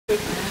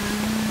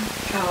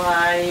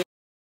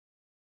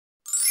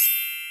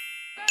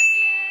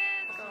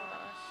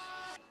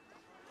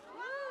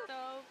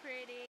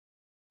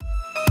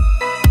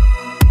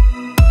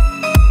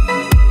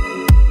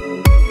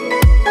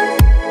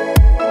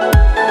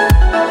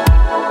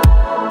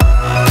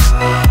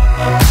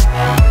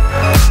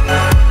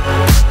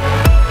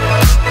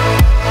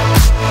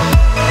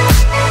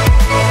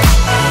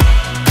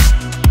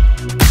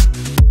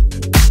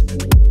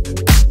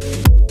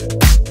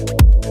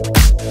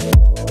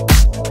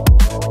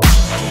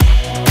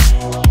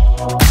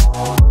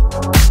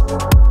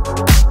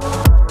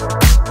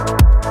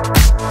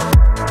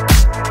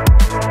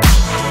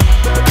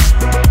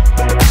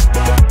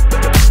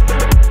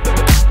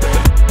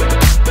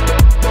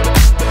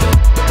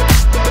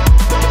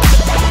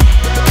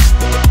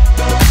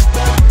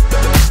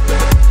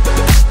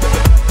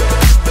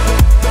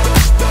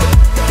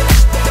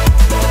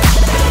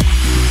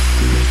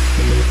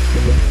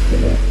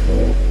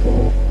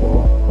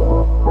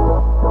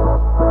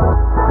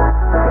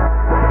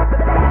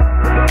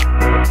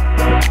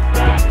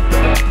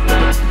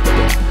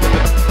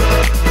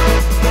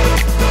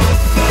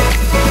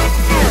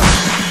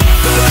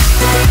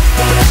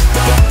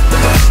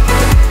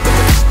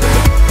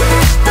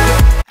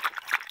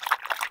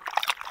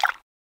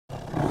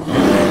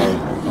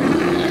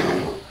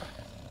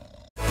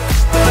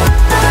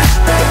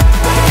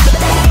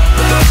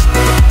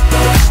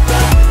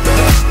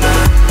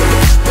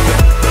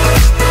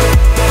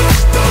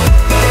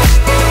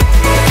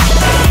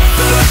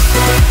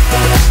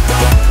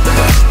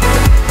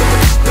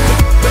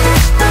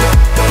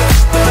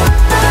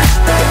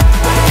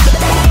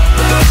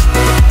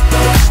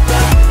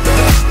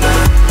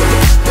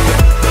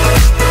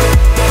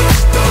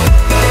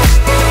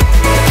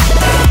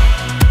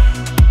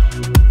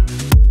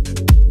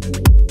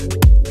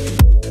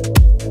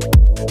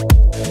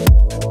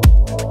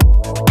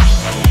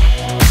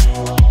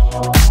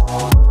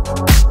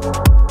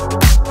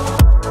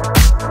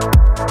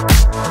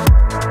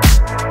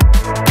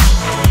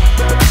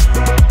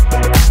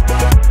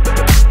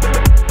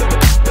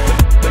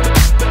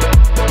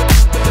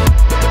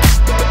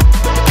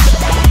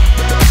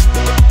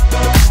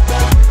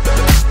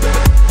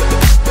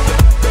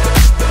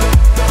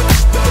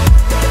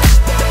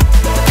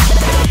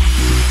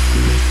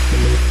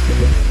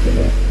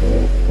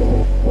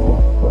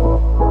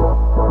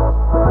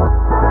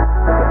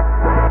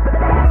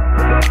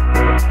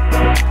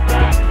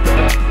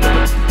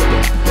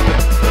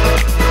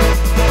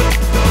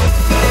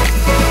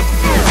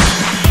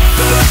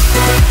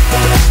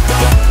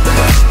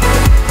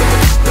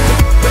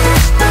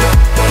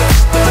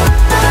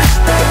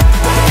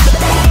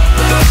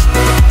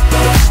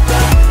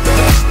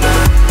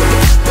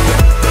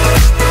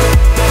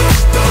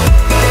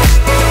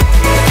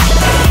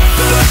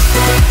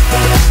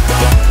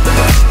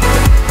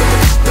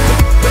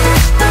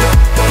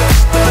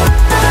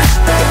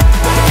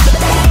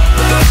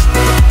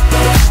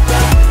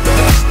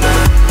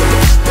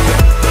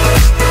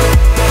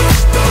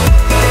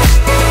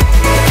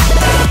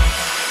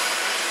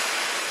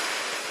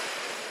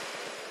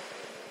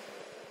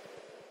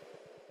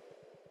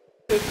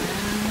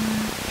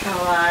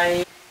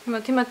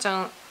今ティマち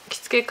ゃん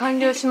着付け完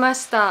了しま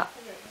した。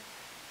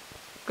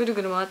ぐる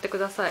ぐる回ってく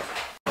ださい。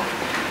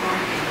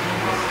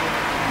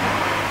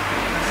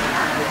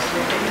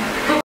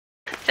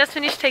Just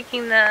finished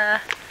taking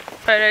the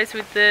photos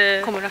with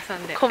the 小村さ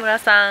んで。小村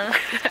さん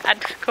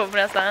at 小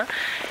村さん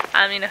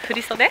in a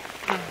furisode,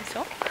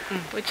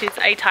 which is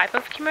a type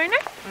of kimono.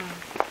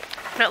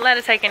 Not allowed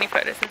to take any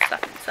photos and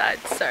stuff inside,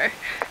 so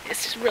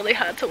it's just really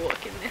hard to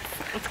walk in this.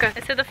 They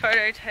said the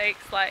photo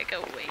takes like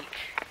a week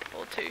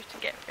or two to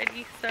get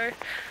ready, so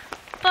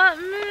but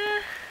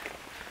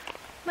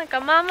なんか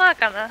まあまあ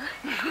かな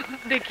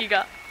出来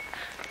が。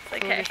そう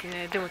です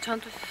ね。でもちゃ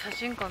んと写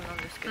真館なん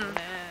ですけど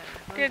ね。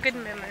Be a good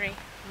memory.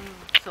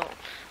 そう。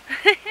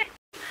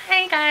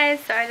Hey guys,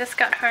 so I just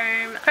got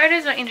home.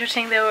 Photos were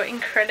interesting. They were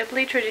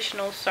incredibly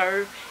traditional,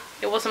 so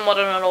it wasn't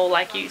modern at all.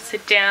 Like you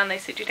sit down, they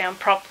sit you down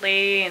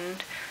properly,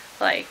 and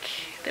like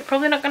they're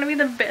probably not going to be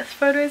the best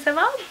photos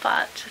ever,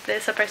 but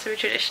they're supposed to be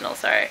traditional.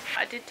 So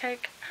I did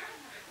take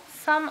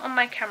some on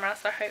my camera,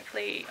 so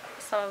hopefully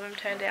some of them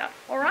turned out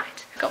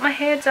alright. Got my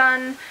hair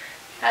done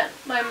at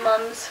my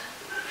mum's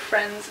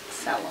friend's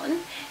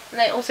salon, and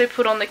they also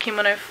put on the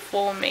kimono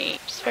for me.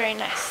 It's very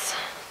nice.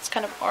 It's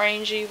kind of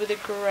orangey with a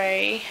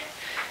grey,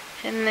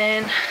 and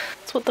then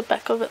that's what the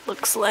back of it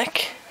looks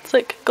like. It's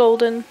like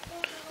golden,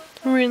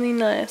 really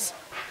nice.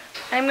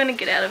 I'm gonna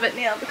get out of it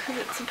now because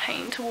it's a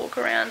pain to walk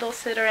around or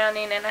sit around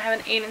in, and I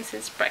haven't eaten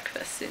since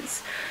breakfast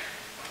since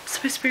it's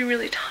supposed to be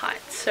really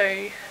tight,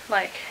 so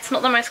like it's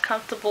not the most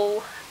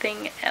comfortable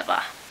thing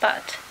ever.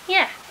 But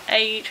yeah,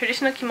 a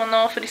traditional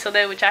kimono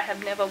furisode which I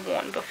have never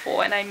worn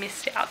before, and I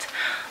missed out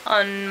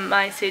on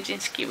my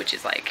Seijin-shiki, which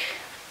is like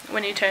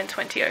when you turn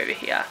 20 over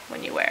here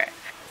when you wear it.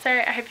 So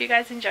I hope you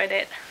guys enjoyed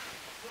it.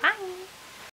 Bye!